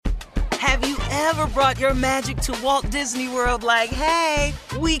Have you ever brought your magic to Walt Disney World like, hey,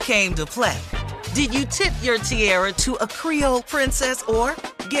 we came to play? Did you tip your tiara to a Creole princess or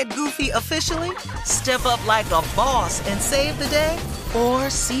get goofy officially? Step up like a boss and save the day? Or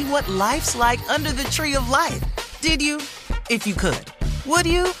see what life's like under the tree of life? Did you? If you could. Would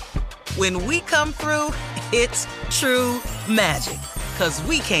you? When we come through, it's true magic. 'Cause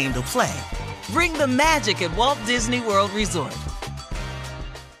we came to play. Bring the magic at Walt Disney World Resort.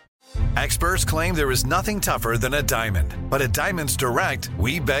 Experts claim there is nothing tougher than a diamond. But at Diamonds Direct,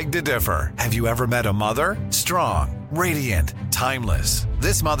 we beg to differ. Have you ever met a mother? Strong, radiant, timeless.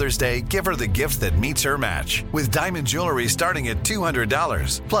 This Mother's Day, give her the gift that meets her match. With diamond jewelry starting at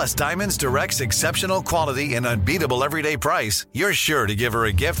 $200. Plus Diamonds Direct's exceptional quality and unbeatable everyday price, you're sure to give her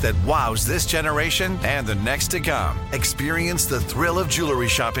a gift that wows this generation and the next to come. Experience the thrill of jewelry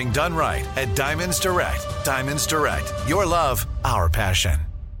shopping done right at Diamonds Direct. Diamonds Direct. Your love, our passion.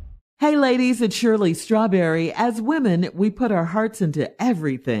 Hey ladies, it's Shirley Strawberry. As women, we put our hearts into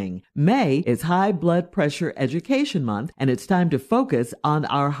everything. May is High Blood Pressure Education Month, and it's time to focus on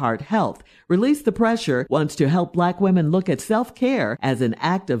our heart health. Release the Pressure wants to help Black women look at self-care as an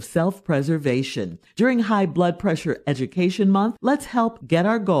act of self-preservation. During High Blood Pressure Education Month, let's help get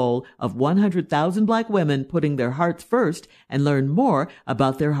our goal of 100,000 Black women putting their hearts first and learn more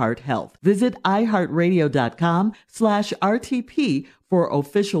about their heart health. Visit iHeartRadio.com/RTP for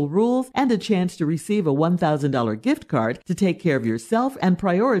official rules and a chance to receive a $1,000 gift card to take care of yourself and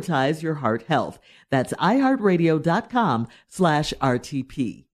prioritize your heart health. That's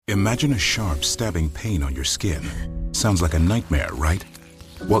iHeartRadio.com/RTP. Imagine a sharp, stabbing pain on your skin. Sounds like a nightmare, right?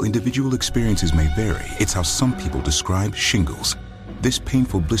 While individual experiences may vary, it's how some people describe shingles. This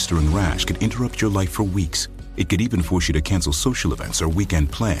painful, blistering rash could interrupt your life for weeks. It could even force you to cancel social events or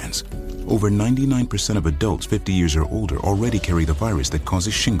weekend plans. Over 99% of adults 50 years or older already carry the virus that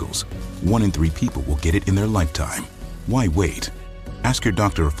causes shingles. 1 in 3 people will get it in their lifetime. Why wait? Ask your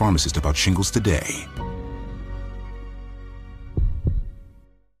doctor or pharmacist about shingles today.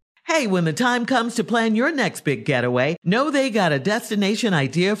 Hey, when the time comes to plan your next big getaway, know they got a destination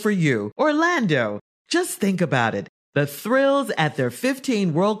idea for you. Orlando. Just think about it. The thrills at their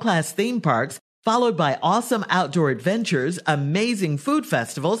 15 world-class theme parks, followed by awesome outdoor adventures, amazing food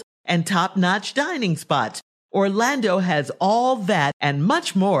festivals, and top-notch dining spots. Orlando has all that and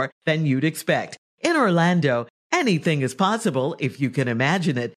much more than you'd expect. In Orlando, anything is possible if you can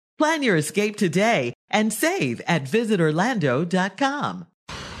imagine it. Plan your escape today and save at visitorlando.com.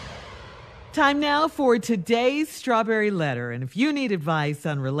 Time now for today's Strawberry Letter. And if you need advice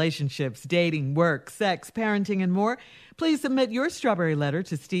on relationships, dating, work, sex, parenting, and more, please submit your Strawberry Letter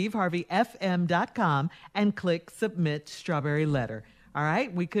to steveharveyfm.com and click Submit Strawberry Letter. All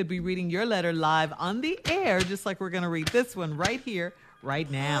right, we could be reading your letter live on the air, just like we're going to read this one right here, right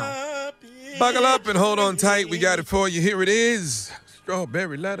now. Buckle up and hold on tight. We got it for you. Here it is.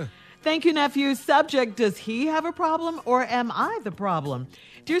 Strawberry Letter. Thank you, nephew. Subject, does he have a problem or am I the problem?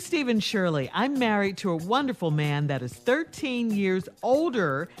 Dear Steve and Shirley, I'm married to a wonderful man that is 13 years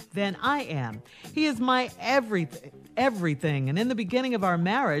older than I am. He is my everything. And in the beginning of our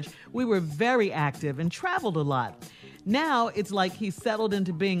marriage, we were very active and traveled a lot. Now it's like he's settled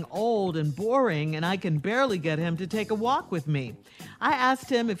into being old and boring, and I can barely get him to take a walk with me. I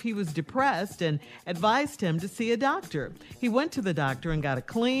asked him if he was depressed and advised him to see a doctor. He went to the doctor and got a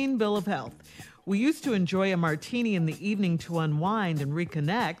clean bill of health. We used to enjoy a martini in the evening to unwind and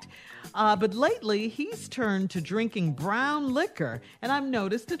reconnect, but lately he's turned to drinking brown liquor, and I've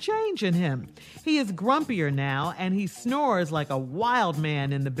noticed a change in him. He is grumpier now, and he snores like a wild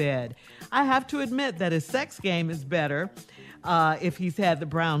man in the bed. I have to admit that his sex game is better if he's had the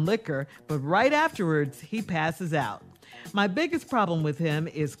brown liquor, but right afterwards he passes out. My biggest problem with him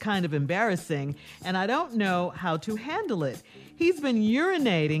is kind of embarrassing, and I don't know how to handle it. He's been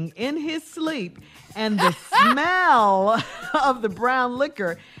urinating in his sleep, and the smell of the brown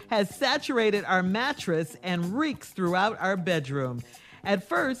liquor has saturated our mattress and reeks throughout our bedroom. At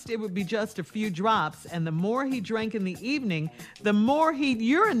first, it would be just a few drops, and the more he drank in the evening, the more he'd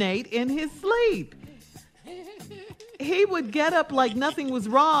urinate in his sleep. He would get up like nothing was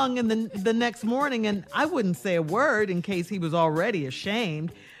wrong the next morning, and I wouldn't say a word in case he was already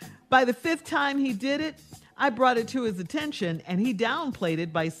ashamed. By the 5th time he did it, I brought it to his attention, and he downplayed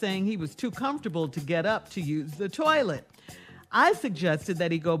it by saying he was too comfortable to get up to use the toilet. I suggested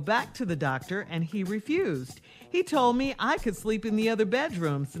that he go back to the doctor, and he refused. He told me I could sleep in the other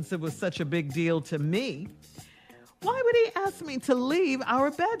bedroom since it was such a big deal to me. Why would he ask me to leave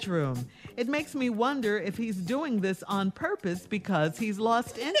our bedroom? It makes me wonder if he's doing this on purpose because he's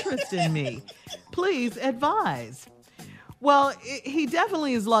lost interest in me. Please advise. Well, he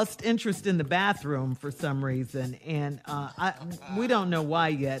definitely has lost interest in the bathroom for some reason, and we don't know why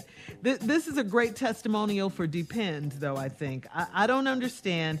yet. This is a great testimonial for Depends, though, I think. I don't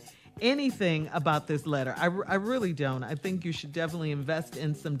understand anything about this letter. I really don't. I think you should definitely invest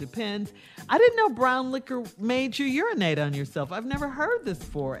in some Depends. I didn't know brown liquor made you urinate on yourself. I've never heard this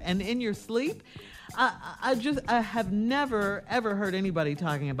before. And in your sleep? I have never, ever heard anybody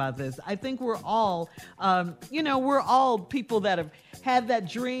talking about this. I think we're all, we're all people that have had that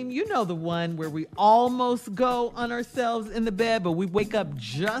dream. You know, the one where we almost go on ourselves in the bed, but we wake up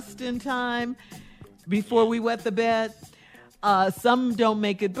just in time before we wet the bed. Some don't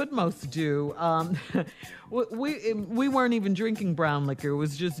make it, but most do. We weren't even drinking brown liquor. It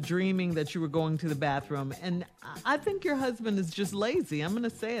was just dreaming that you were going to the bathroom. And I think your husband is just lazy. I'm going to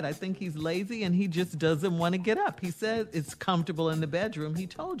say it. I think he's lazy and he just doesn't want to get up. He said it's comfortable in the bedroom. He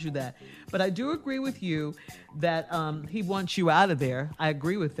told you that. But I do agree with you that he wants you out of there. I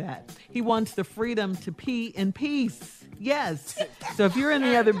agree with that. He wants the freedom to pee in peace. Yes. So if you're in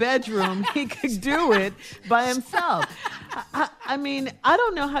the other bedroom, he could do it by himself. I mean, I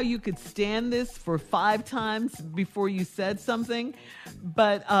don't know how you could stand this for 5 times before you said something,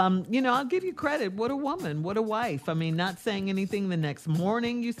 but, I'll give you credit. What a woman. What a wife. I mean, not saying anything the next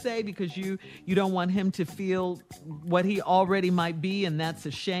morning, you say, because you don't want him to feel what he already might be, and that's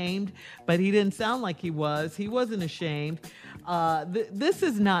ashamed. But he didn't sound like he was. He wasn't ashamed. This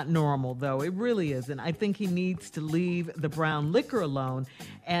is not normal, though. It really isn't. I think he needs to leave the brown liquor alone,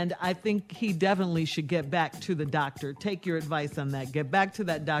 and I think he definitely should get back to the doctor. Take your advice on that. Get back to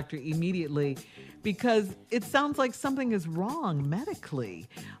that doctor immediately, because it sounds like something is wrong medically.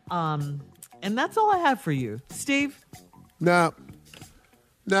 And that's all I have for you. Steve? No,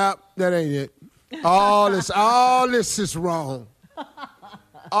 that ain't it. All this is wrong.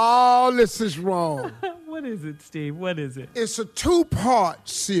 All this is wrong. What is it, Steve? What is it? It's a 2-part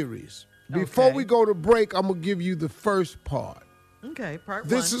series. Before we go to break, I'm going to give you the first part. Okay, part 1.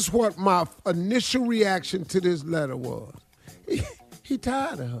 This is what my initial reaction to this letter was. He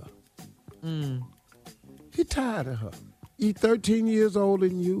tired of her. He tired of her. He's 13 years older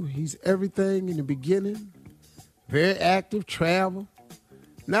than you. He's everything in the beginning. Very active, travel.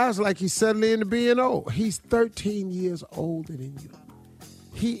 Now it's like he's settling into being old. He's 13 years older than you.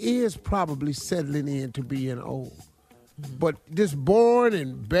 He is probably settling into being old. But this boring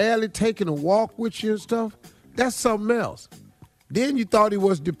and barely taking a walk with you and stuff, that's something else. Then you thought he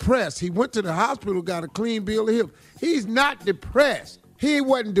was depressed. He went to the hospital, got a clean bill of health. He's not depressed. He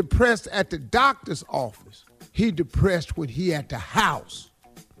wasn't depressed at the doctor's office. He depressed when he at the house.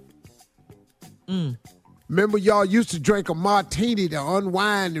 Remember, y'all used to drink a martini to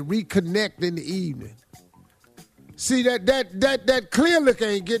unwind and reconnect in the evening. See, that clear liquor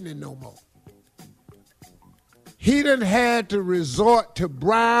ain't getting it no more. He done had to resort to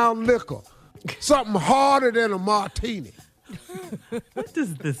brown liquor, something harder than a martini. What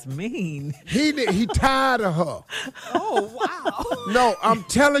does this mean? He tired of her. Oh, wow. No, I'm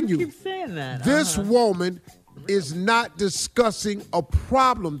telling you. Keep saying that. This woman is not discussing a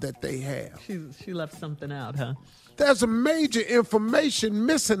problem that they have. She left something out, huh? There's a major information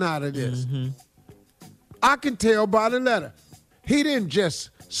missing out of this. I can tell by the letter. He didn't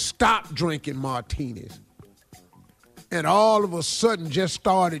just stop drinking martinis and all of a sudden just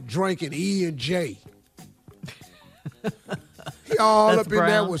started drinking E&J. He all That's up in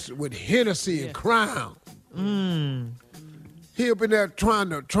there with Hennessy and Crown. He up in there trying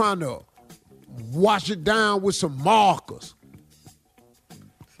to wash it down with some markers.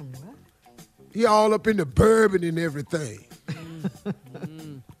 Some what? He all up in the bourbon and everything.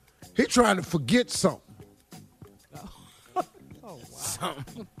 He trying to forget something.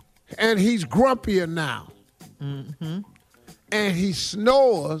 And he's grumpier now. And he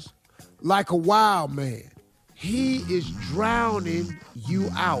snores like a wild man. He is drowning you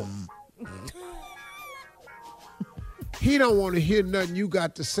out. He don't want to hear nothing you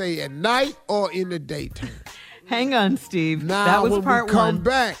got to say at night or in the daytime. Hang on, Steve. Now, that was when part we come 1.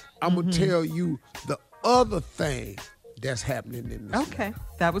 back, I'm going to tell you the other thing that's happening in this. Okay,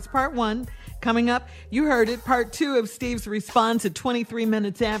 that was part 1. Coming up, you heard it, part 2 of Steve's response at 23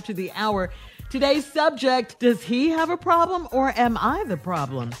 minutes after the hour. Today's subject, does he have a problem or am I the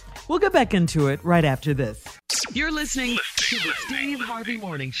problem? We'll get back into it right after this. You're listening to the Steve Harvey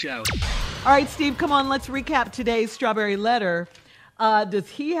Morning Show. All right, Steve, come on, let's recap today's Strawberry Letter. Does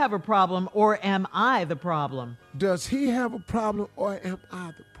he have a problem or am I the problem? Does he have a problem or am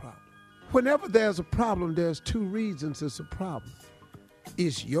I the problem? Whenever there's a problem, there's 2 reasons it's a problem.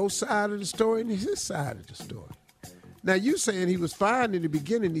 It's your side of the story and it's his side of the story. Now, you saying he was fine in the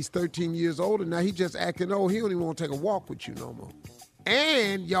beginning. He's 13 years old, and now he just acting old. He don't even want to take a walk with you no more.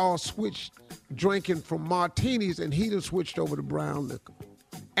 And y'all switched drinking from martinis, and he done switched over to brown liquor.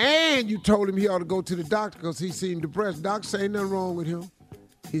 And you told him he ought to go to the doctor because he seemed depressed. Doc say nothing wrong with him.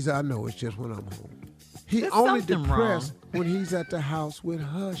 He said, I know, it's just when I'm home. He There's only something depressed wrong. when he's at the house with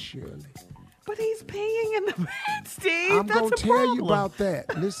her, Shirley. But he's peeing in the bed, Steve. I'm That's going a to tell you problem. about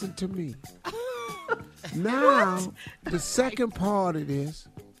that. Listen to me. Now, the second part of this,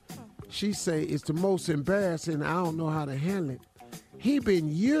 she say it's the most embarrassing. I don't know how to handle it. He been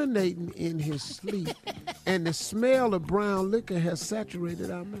urinating in his sleep, and the smell of brown liquor has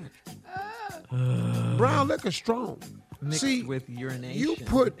saturated our mattress. Brown liquor strong. Mixed See, with urination. you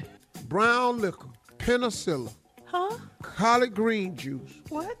put brown liquor, penicillin, Huh? collard green juice,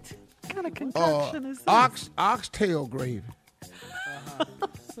 What kind of concoction is this? oxtail gravy,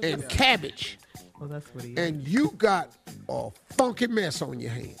 and cabbage. Well, that's what he And you got a funky mess on your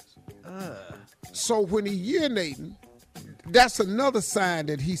hands. So when he urinating, that's another sign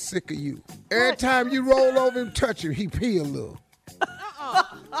that he's sick of you. Every time you roll over and touch him, he pee a little.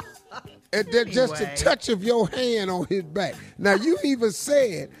 And then just a Anyway. touch of your hand on his back. Now, you even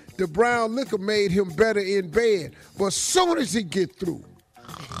said the brown liquor made him better in bed. But soon as he get through,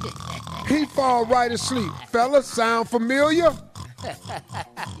 he fall right asleep. Fellas, sound familiar?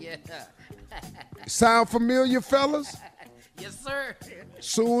 Sound familiar, fellas? Yes, sir.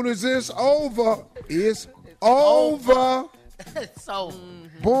 Soon as it's over, it's over. So,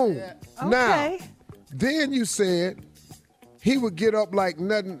 Boom. Now, Okay. then you said he would get up like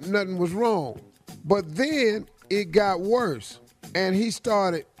nothing was wrong. But then it got worse, and he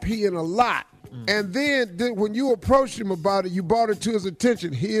started peeing a lot. And then when you approached him about it, you brought it to his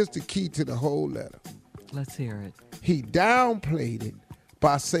attention. Here's the key to the whole letter. Let's hear it. He downplayed it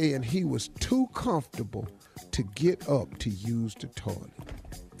by saying he was too comfortable to get up to use the toilet.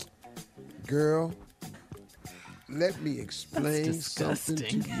 Girl, let me explain That's something to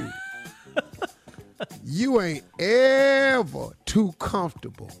disgusting. you. You ain't ever too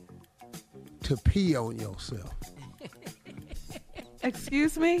comfortable to pee on yourself.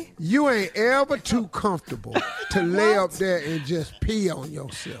 Excuse me? You ain't ever too comfortable to lay up there and just pee on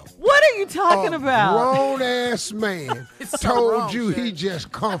yourself. What are you talking A about? grown-ass man told wrong, you he Shay.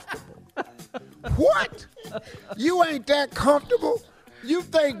 just comfortable. What? You ain't that comfortable? You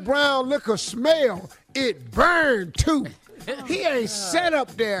think brown liquor smell? It burned too. He ain't sat up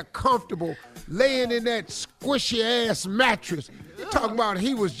there comfortable laying in that squishy-ass mattress. You talking about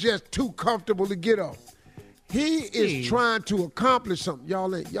he was just too comfortable to get up. He is Steve. trying to accomplish something.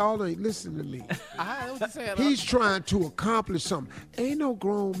 Y'all ain't listening to me. I heard what you said. He's trying to accomplish something. Ain't no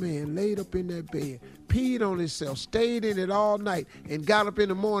grown man laid up in that bed, peed on himself, stayed in it all night, and got up in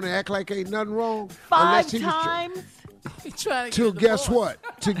the morning and act like ain't nothing wrong. 5 he was times? He trying To get guess divorced.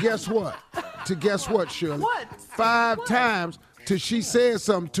 what? To guess what? To guess what, Shirley? What? 5 What? times till she said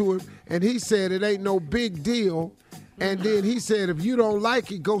something to him, and he said it ain't no big deal. And then he said, if you don't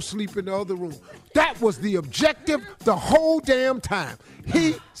like it, go sleep in the other room. That was the objective the whole damn time.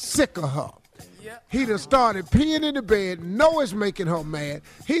 He sick of her. He done started peeing in the bed, know it's making her mad.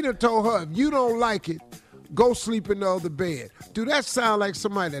 He done told her, if you don't like it, go sleep in the other bed. Do that sound like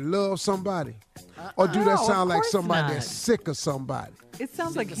somebody that loves somebody? Or do that No, sound of like course somebody not. that's sick of somebody? It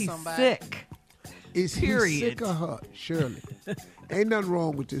sounds like of he's somebody. sick. Is he Period. sick of her? Shirley. Ain't nothing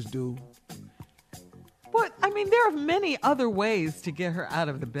wrong with this dude. But, I mean, there are many other ways to get her out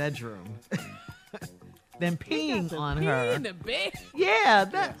of the bedroom than peeing on He her. in the bed. Yeah,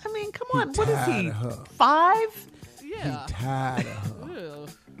 that. I mean, come on. What is tired he? of her. 5? Yeah. He tired of her. Ew.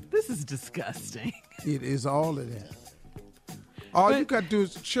 This is disgusting. It is all of that. All you But- got to do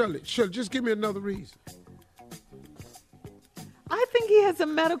is, Shirley, just give me another reason. I think he has a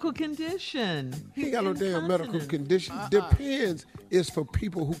medical condition. He ain't got no damn medical Incontinence. condition. Depends is for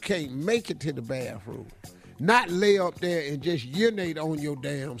people who can't make it to the bathroom. Not lay up there and just urinate on your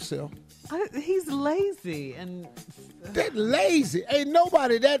damn self. He's lazy and That lazy. Ain't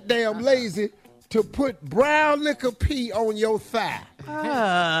nobody that damn lazy to put brown liquor pee on your thigh.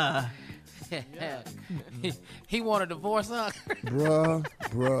 He want a divorce, huh?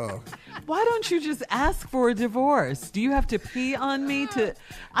 Bruh. why don't you just ask for a divorce? Do you have to pee on me to?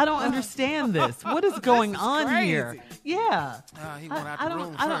 I don't understand this. What is going on here? Yeah. He went out I the don't.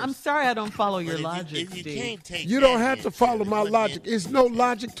 room I'm first. sorry, I don't follow your But logic, if you Steve. can't take You that, don't have to follow my logic. It's no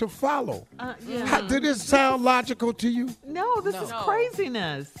logic to follow. Yeah. How, did this sound logical to you? No, this is No.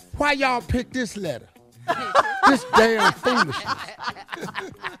 craziness. Why y'all pick this letter? This damn foolishness.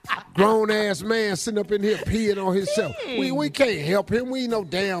 Grown ass man sitting up in here peeing on himself. We can't help him. We ain't no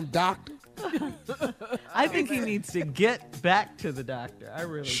damn doctor. I think he needs to get back to the doctor. I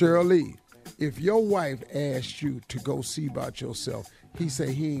really do. Shirley, if your wife asked you to go see about yourself, he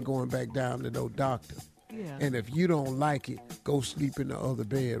say he ain't going back down to no doctor. Yeah. And if you don't like it, go sleep in the other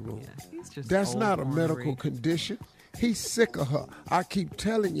bedroom. Yeah, he's just That's old not a ornery. medical condition. He's sick of her. I keep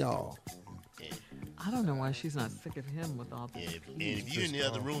telling y'all. I don't know why she's not sick of him with all this. And if you're in the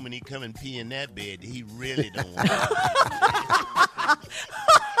other room and he come and pee in that bed, he really don't want it.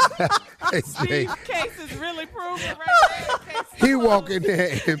 Hey, Jay, Case is really proven right there. he walk in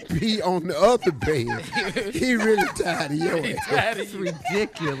there and pee on the other bed. He really tired of your ass. That's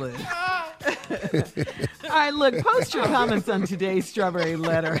ridiculous. All right, look, post your comments on today's Strawberry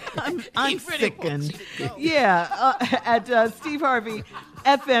Letter. I'm sickened. Yeah, at Steve Harvey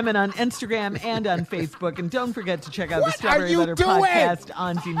FM and on Instagram and on Facebook. And don't forget to check out the What Strawberry are you Letter doing? podcast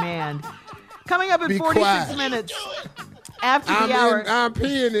on demand. Coming up in Be 46 quiet. minutes after the hour, I'm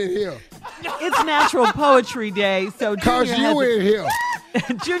peeing in here. it's Natural Poetry Day. So Because Junior you in here.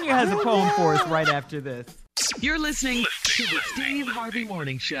 Junior has a poem for us right after this. You're listening to the Steve Harvey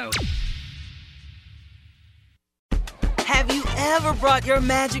Morning Show. Have you ever brought your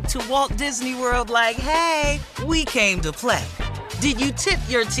magic to Walt Disney World like, hey, we came to play? Did you tip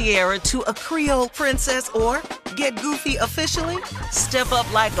your tiara to a Creole princess or get goofy officially? Step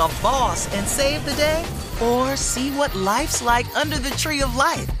up like a boss and save the day? Or see what life's like under the tree of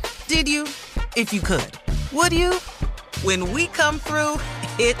life? Did you? If you could. Would you? When we come through,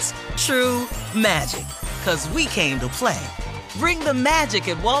 it's true magic. 'Cause we came to play. Bring the magic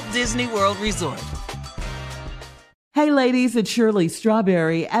at Walt Disney World Resort. Hey ladies, it's Shirley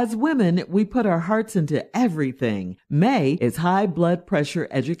Strawberry. As women, we put our hearts into everything. May is High Blood Pressure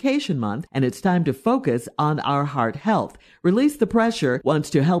Education Month, and it's time to focus on our heart health. Release the Pressure wants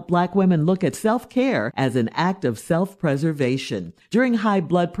to help Black women look at self-care as an act of self-preservation. During High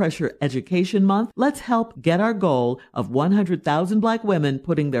Blood Pressure Education Month, let's help get our goal of 100,000 Black women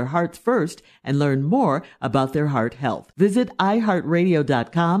putting their hearts first and learn more about their heart health. Visit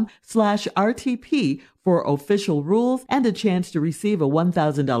iHeartRadio.com/RTP for official rules and a chance to receive a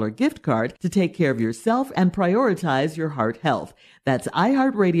 $1,000 gift card to take care of yourself and prioritize your heart health. That's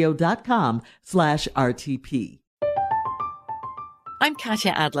iHeartRadio.com/RTP. I'm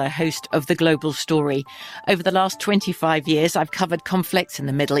Katya Adler, host of The Global Story. Over the last 25 years, I've covered conflicts in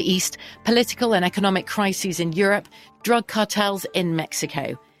the Middle East, political and economic crises in Europe, drug cartels in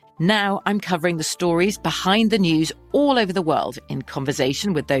Mexico. Now I'm covering the stories behind the news all over the world in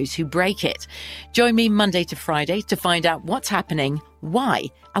conversation with those who break it. Join me Monday to Friday to find out what's happening, why,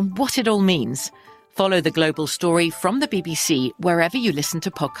 and what it all means. Follow The Global Story from the BBC wherever you listen to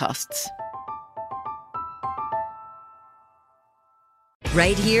podcasts.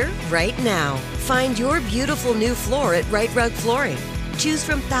 Right here, right now. Find your beautiful new floor at Right Rug Flooring. Choose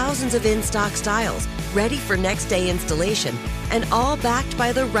from thousands of in-stock styles, ready for next day installation, and all backed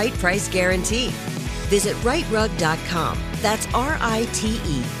by the right price guarantee. Visit rightrug.com. That's RITERUG.com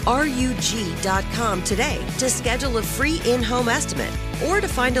today to schedule a free in-home estimate or to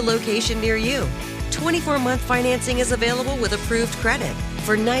find a location near you. 24-month financing is available with approved credit.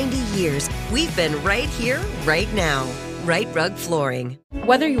 For 90 years, we've been right here, right now. Right Rug Flooring.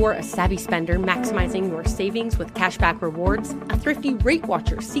 Whether you're a savvy spender maximizing your savings with cashback rewards, a thrifty rate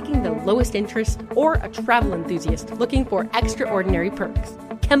watcher seeking the lowest interest, or a travel enthusiast looking for extraordinary perks,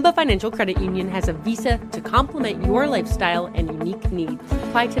 Kemba Financial Credit Union has a visa to complement your lifestyle and unique needs.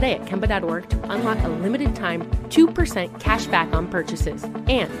 Apply today at Kemba.org to unlock a limited time 2% cash back on purchases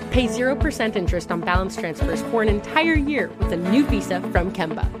and pay 0% interest on balance transfers for an entire year with a new visa from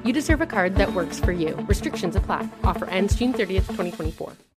Kemba. You deserve a card that works for you. Restrictions apply. Offer ends June 30th, 2024.